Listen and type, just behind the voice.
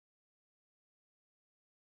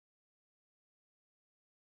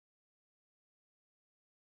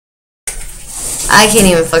I can't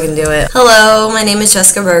even fucking do it. Hello, my name is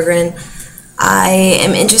Jessica Berggren. I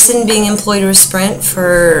am interested in being employed with Sprint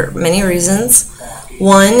for many reasons.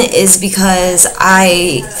 One is because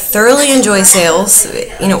I thoroughly enjoy sales,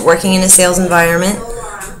 working in a sales environment.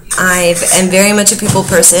 I am very much a people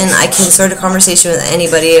person. I can start a conversation with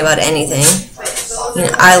anybody about anything.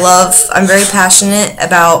 I'm very passionate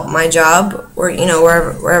about my job, or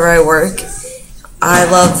wherever I work. I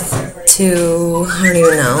love to, I don't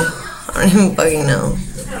even fucking know.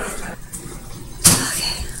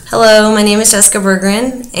 Okay. Hello, my name is Jessica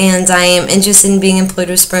Berggren, and I am interested in being employed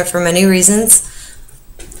with Sprint for many reasons.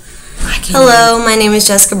 Hello, my name is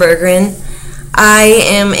Jessica Berggren. I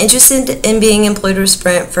am interested in being employed with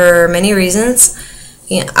Sprint for many reasons.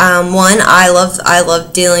 One, I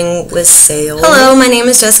love dealing with sales. Hello, my name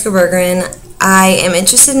is Jessica Berggren. I am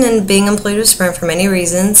interested in being employed with Sprint for many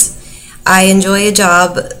reasons. I enjoy a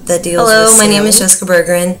job that deals with sales. Hello, my name is Jessica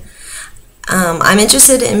Berggren. I'm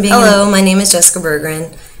interested in being. Hello, my name is Jessica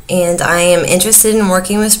Berggren, and I am interested in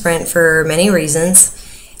working with Sprint for many reasons.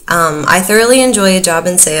 I thoroughly enjoy a job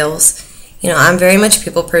in sales. I'm very much a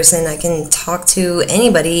people person. I can talk to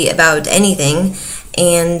anybody about anything,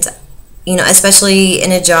 and especially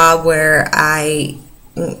in a job where I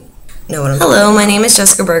know what I'm doing. Hello, my name is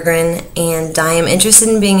Jessica Berggren, and I am interested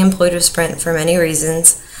in being employed with Sprint for many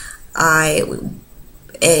reasons.